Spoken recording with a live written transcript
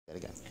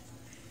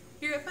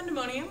here at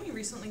Pandemonium, we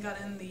recently got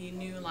in the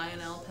new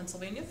Lionel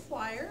Pennsylvania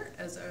Flyer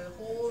as a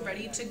whole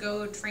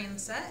ready-to-go train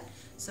set.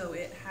 So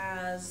it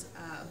has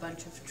a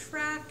bunch of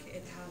track,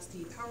 it has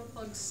the power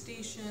plug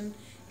station,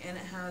 and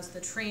it has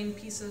the train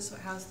pieces. So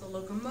it has the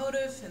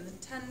locomotive and the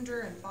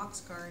tender and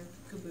boxcar and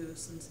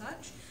caboose and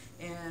such.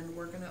 And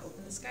we're going to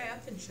open this guy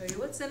up and show you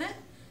what's in it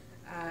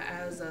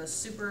as a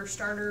super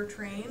starter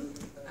train,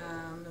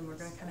 and we're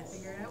going to kind of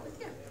figure it out with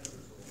you.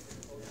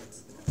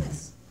 Let's look at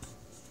this.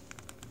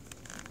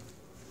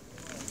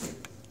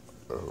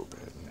 Open.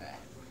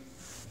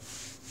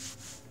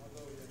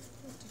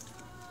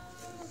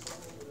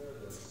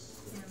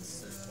 And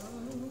so it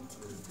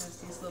has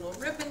these little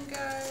ribbon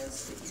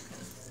guys that you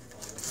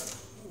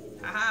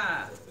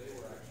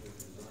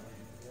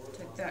can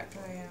take that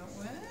guy out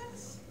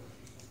with.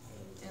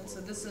 And so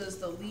this is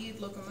the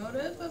lead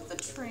locomotive of the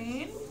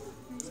train.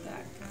 There's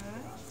that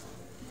guy.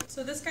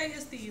 So this guy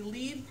is the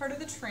lead part of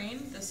the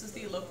train. This is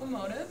the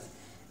locomotive.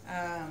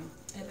 And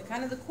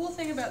the cool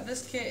thing about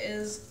this kit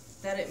is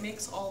that it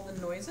makes all the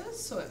noises.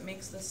 So it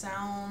makes the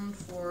sound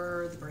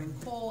for the burning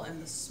coal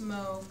and the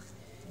smoke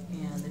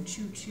and the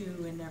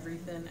choo-choo and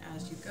everything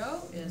as you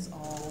go is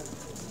all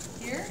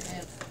here.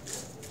 And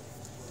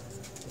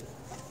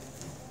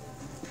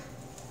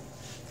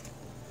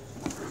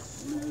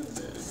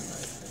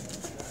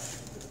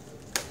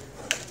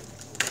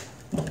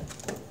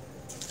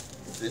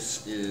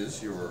this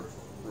is your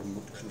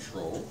remote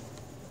control,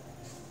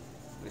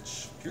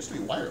 which appears to be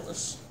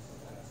wireless.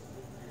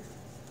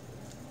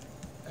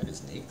 That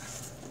is neat.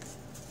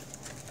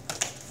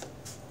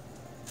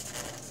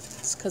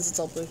 It's because it's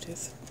all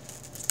Bluetooth.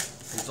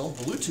 It's all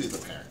Bluetooth,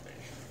 apparently.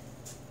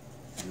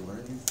 You learn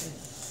new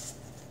things.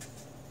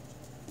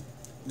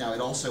 Now,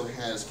 it also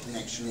has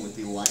connection with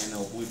the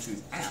Lionel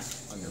Bluetooth app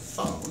on your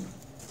phone,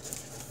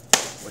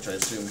 which I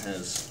assume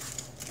has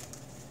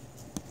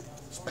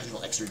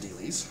special extra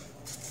dealies.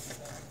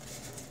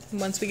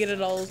 Once we get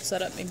it all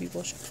set up, maybe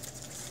we'll show.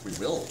 We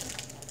will.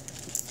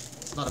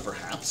 It's not a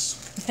perhaps.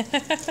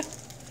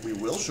 We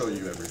will show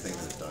you everything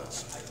that it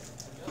does.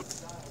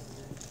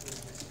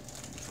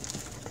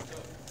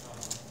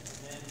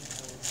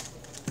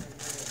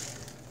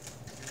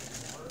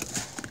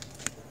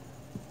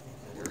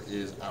 Here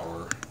is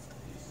our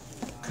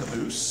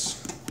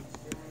caboose.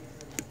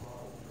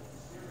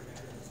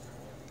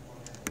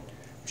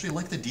 Actually, I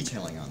like the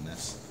detailing on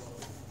this.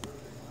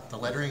 The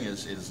lettering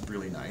is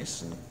really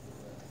nice, and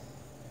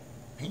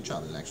paint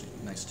job is actually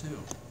nice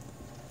too.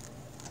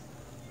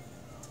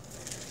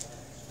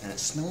 And it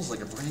smells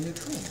like a brand new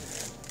train. It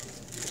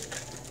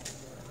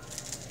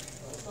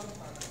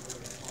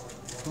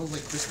smells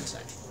like Christmas,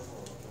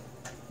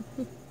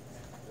 actually.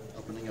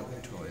 Opening up new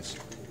toys.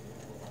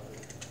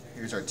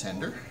 Here's our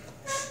tender.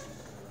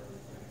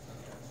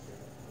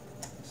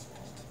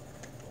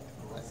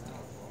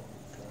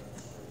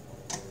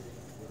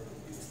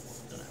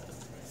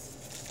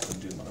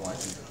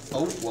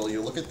 Oh, well,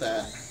 you look at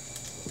that.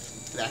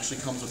 It actually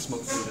comes with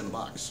smoke fluid in the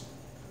box.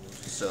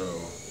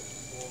 So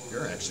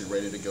you're actually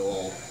ready to go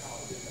all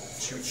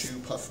choo-choo,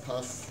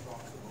 puff-puff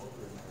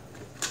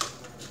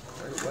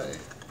right away.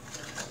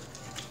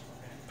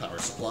 Power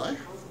supply,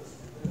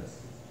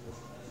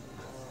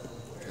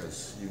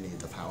 because you need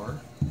the power.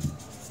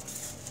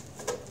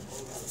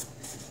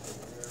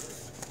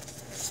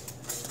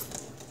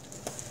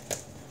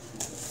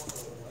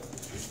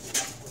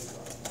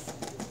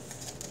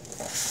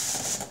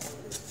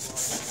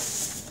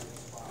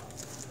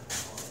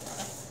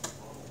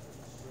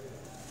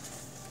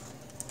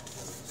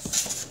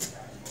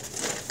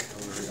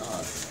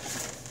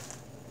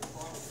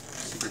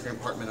 Secret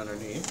compartment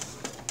underneath.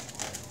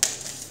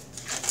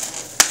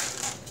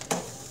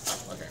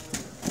 Oh, okay.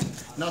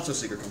 Not so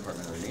secret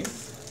compartment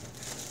underneath.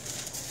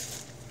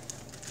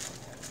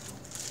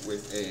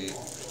 With a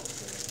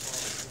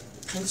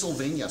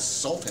Pennsylvania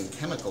salt and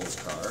chemicals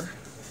car.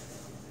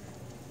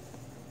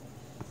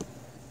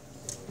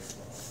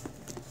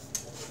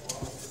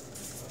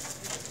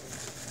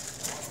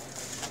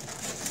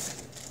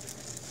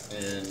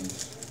 And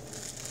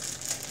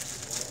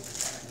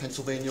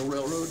Pennsylvania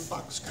Railroad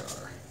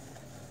boxcar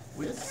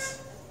with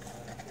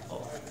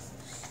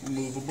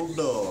movable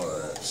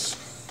doors.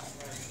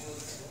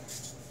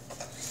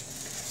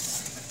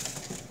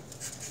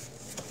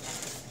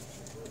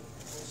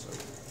 So,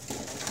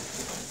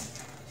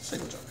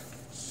 signature.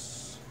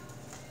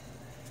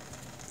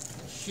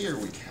 Here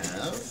we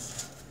have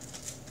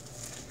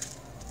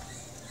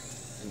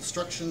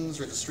instructions,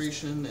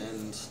 registration,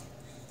 and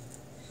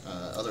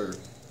other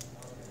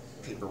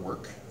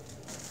paperwork.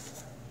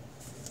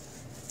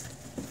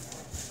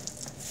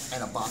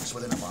 And a box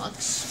within a box.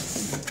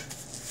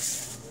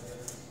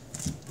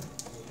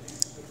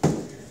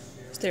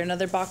 Is there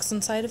another box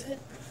inside of it?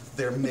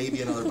 There may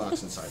be another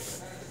box inside of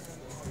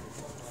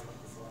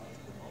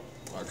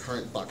it. Our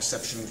current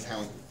boxception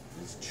count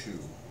is 2.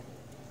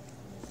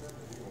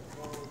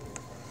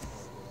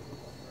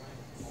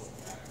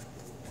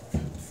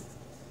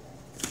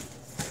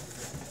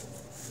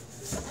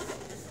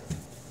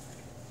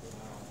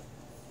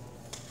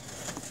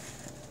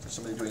 Is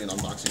somebody doing an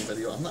unboxing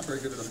video. I'm not very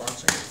good at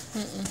unboxing.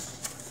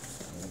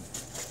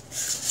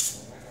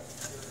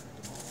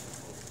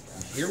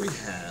 And here we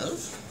have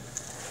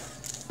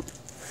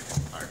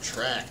our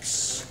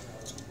tracks.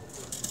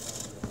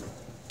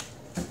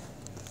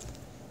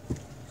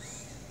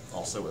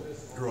 Also a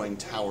growing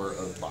tower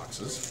of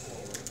boxes.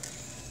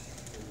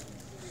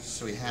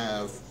 So we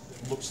have,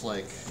 looks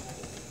like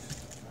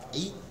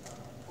 8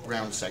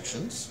 round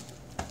sections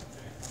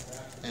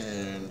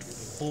and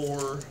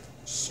 4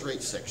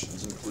 straight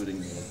sections,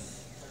 including the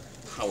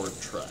powered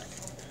track.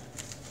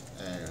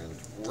 And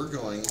we're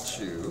going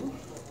to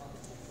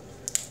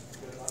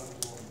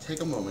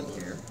take a moment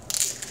here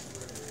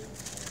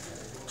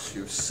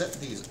to set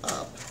these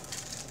up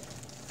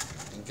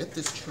and get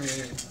this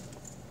train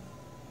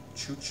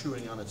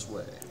choo-chooing on its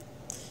way.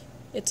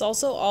 It's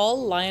also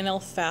all Lionel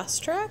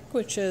Fast Track,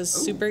 which is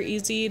super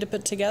easy to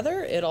put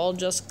together. It all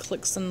just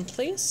clicks in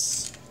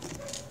place.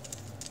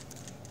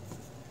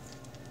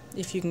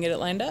 If you can get it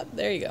lined up,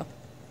 there you go.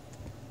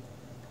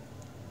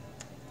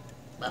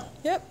 Wow.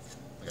 Yep.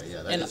 Okay,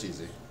 yeah, that is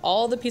easy.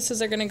 All the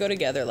pieces are going to go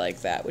together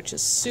like that, which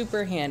is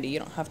super handy. You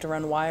don't have to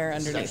run wire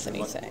underneath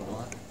anything. A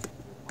lot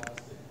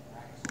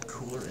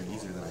cooler and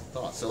easier than I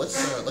thought. So let's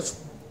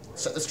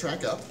set this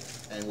track up,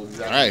 and we'll do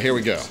that. All right, here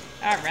we go.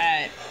 All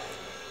right.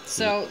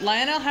 So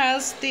Lionel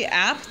has the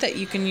app that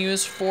you can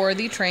use for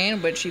the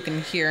train, which you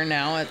can hear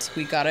now.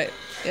 We got it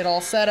all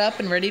set up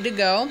and ready to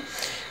go,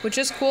 which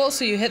is cool.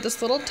 So you hit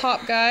this little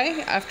top guy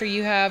after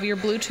you have your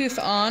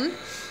Bluetooth on,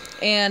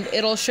 and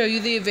it'll show you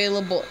the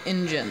available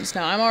engines.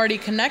 Now I'm already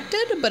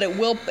connected, but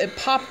it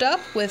popped up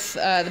with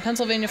the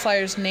Pennsylvania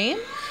Flyer's name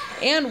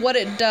and what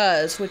it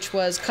does, which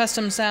was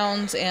custom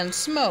sounds and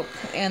smoke.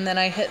 And then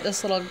I hit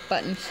this little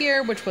button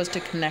here, which was to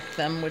connect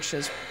them, which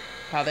is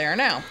how they are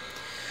now.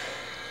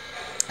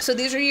 So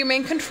these are your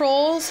main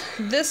controls.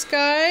 This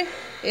guy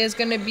is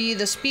going to be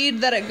the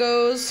speed that it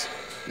goes.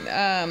 Do you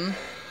want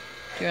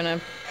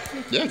to?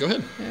 Yeah, go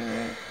ahead. All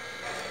right.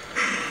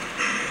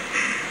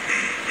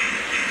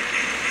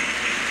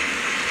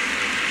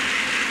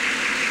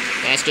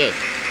 Faster.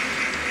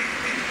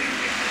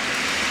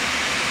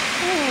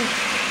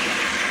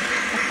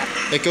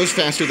 It goes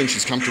faster than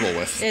she's comfortable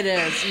with. It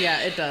is, yeah,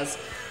 it does.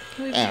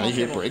 And you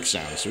hear brake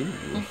sounds.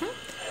 Ooh.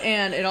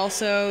 And it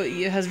also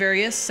has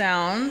various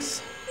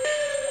sounds.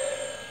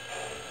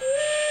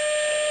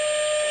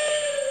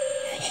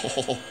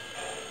 And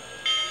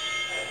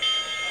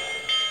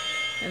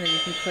then you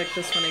can click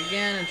this one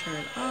again and turn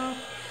it off.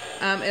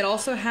 It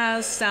also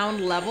has sound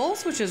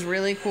levels, which is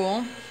really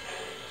cool.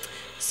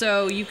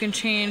 So you can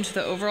change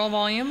the overall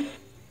volume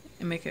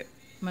and make it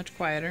much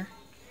quieter.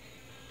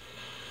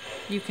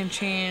 You can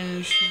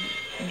change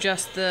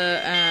just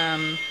the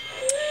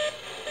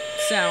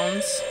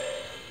sounds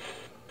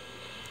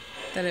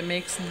that it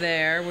makes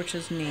there, which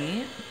is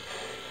neat.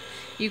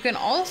 You can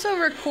also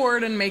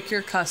record and make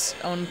your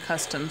own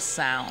custom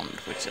sound,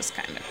 which is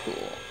kind of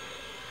cool.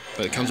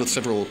 But it comes with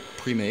several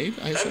pre-made,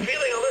 I assume? I'm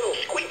feeling a little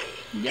squeaky.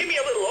 Yep. Give me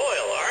a little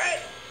oil, all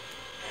right?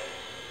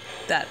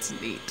 That's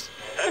neat.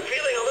 I'm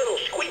feeling a little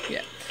squeaky.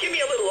 Yeah. Give me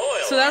a little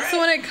oil, So that's the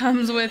one it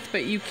comes with,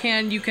 but you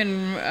can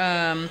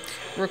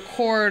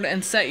record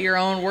and set your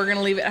own. We're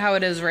gonna leave it how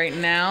it is right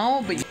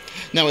now, but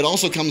Now it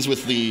also comes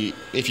with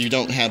if you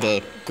don't have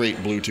a great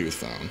Bluetooth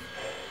phone.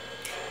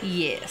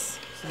 yes.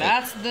 So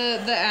that's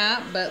the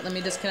app, but let me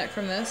disconnect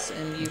from this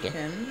and you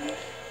can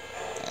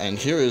And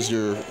here is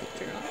your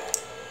turn it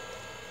off.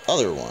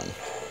 other one.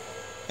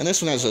 And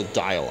this one has a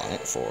dial on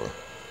it for...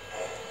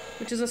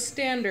 Which is a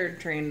standard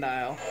train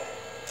dial.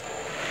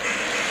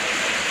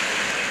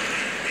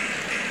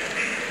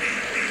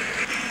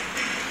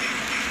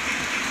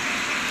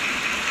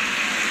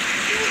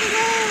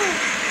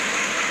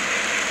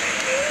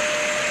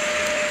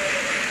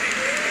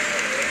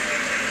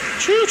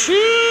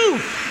 Choo-choo!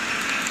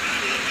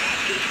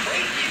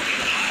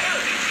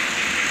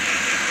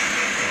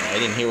 I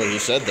didn't hear what he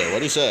said there. What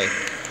did he say? I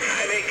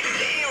make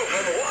steam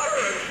from water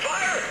and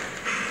fire.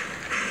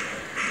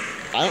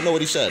 I don't know what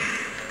he said.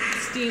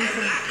 Steam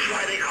from... That's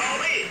why they call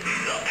me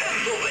the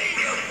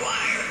Pennsylvania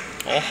Flyer.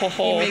 Oh,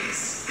 He makes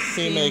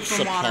steam makes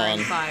from a water pun.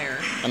 and fire.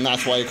 And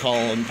that's why you call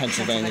him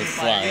Pennsylvania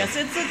Flyer. Yes,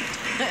 it's a... And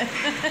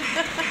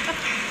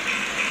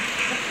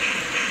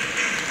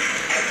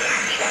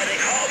that's why they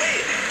call me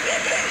the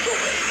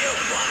Pennsylvania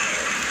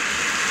Flyer.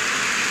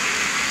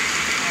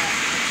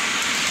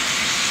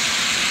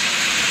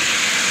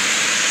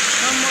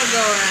 One more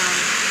go around.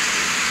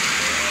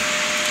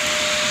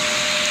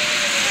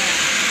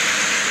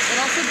 It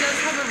also does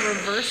have a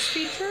reverse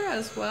feature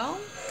as well.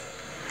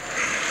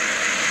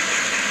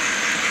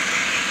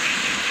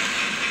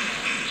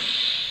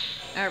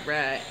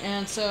 Alright,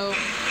 and so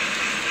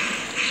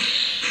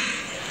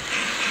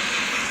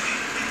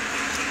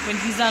when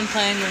he's done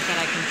playing with it,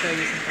 I can show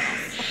you something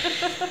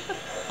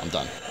else. I'm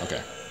done.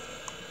 Okay.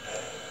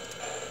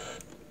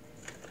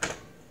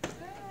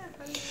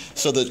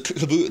 So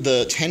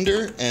the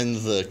tender and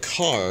the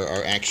car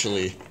are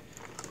actually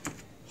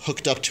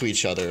hooked up to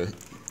each other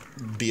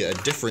via a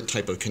different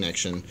type of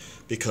connection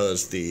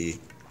because the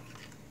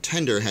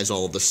tender has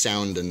all the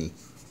sound and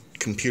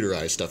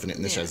computerized stuff in it,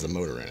 and this Yeah. has the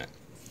motor in it.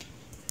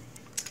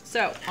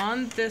 So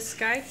on this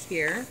guy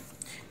here,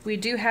 we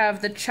do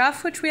have the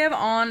chuff, which we have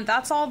on.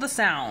 That's all the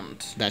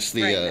sound. That's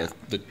right the now.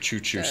 the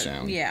choo-choo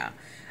sound. Yeah.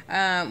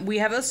 We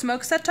have the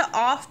smoke set to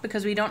off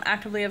because we don't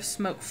actively have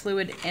smoke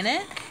fluid in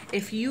it.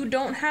 If you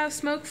don't have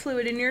smoke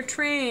fluid in your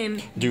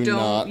train, Do don't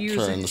not use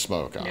turn it. the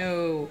smoke on.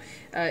 No,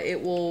 it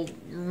will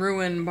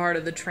ruin part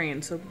of the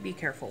train. So be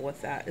careful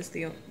with that. Is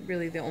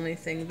really the only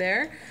thing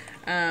there.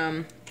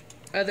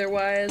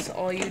 Otherwise,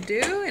 all you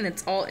do, and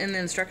it's all in the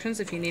instructions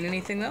if you need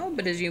anything though,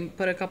 but is you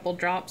put a couple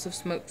drops of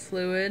smoke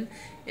fluid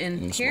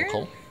in the here,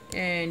 smoke hole.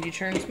 and you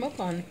turn smoke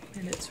on,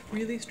 and it's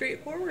really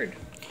straightforward.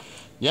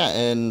 Yeah,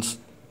 and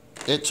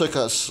it took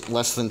us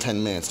less than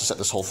 10 minutes to set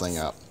this whole thing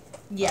up.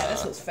 Yeah,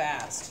 this was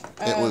fast.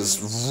 It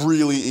was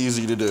really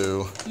easy to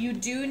do. You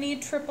do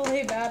need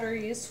AAA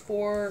batteries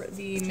for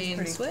the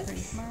main switch.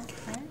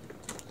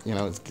 You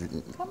know,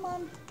 Come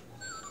on.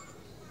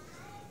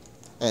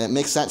 and it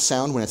makes that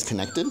sound when it's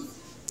connected.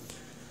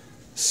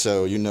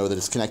 So you know that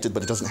it's connected,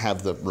 but it doesn't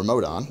have the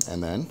remote on,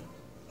 and then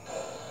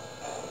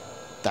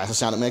that's the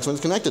sound it makes when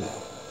it's connected.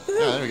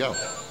 Yeah, there we go.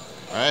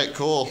 All right,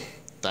 cool.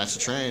 That's the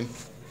train.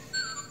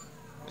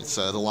 It's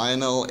the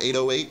Lionel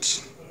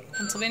 808.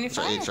 Pennsylvania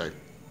Flyer. Sorry,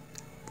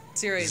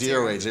 080.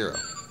 080. Okay.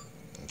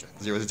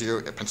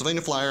 080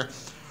 Pennsylvania Flyer.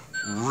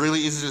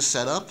 Really easy to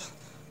set up.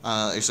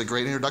 It's a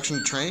great introduction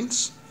to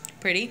trains.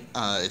 Pretty.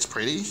 It's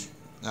pretty.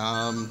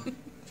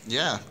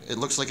 Yeah, it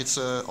looks like it's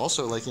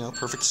also like, you know,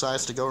 perfect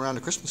size to go around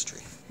a Christmas tree.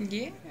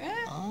 Yeah.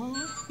 Yeah. All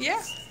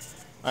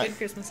right. Good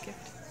Christmas gift.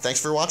 Thanks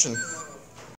for watching.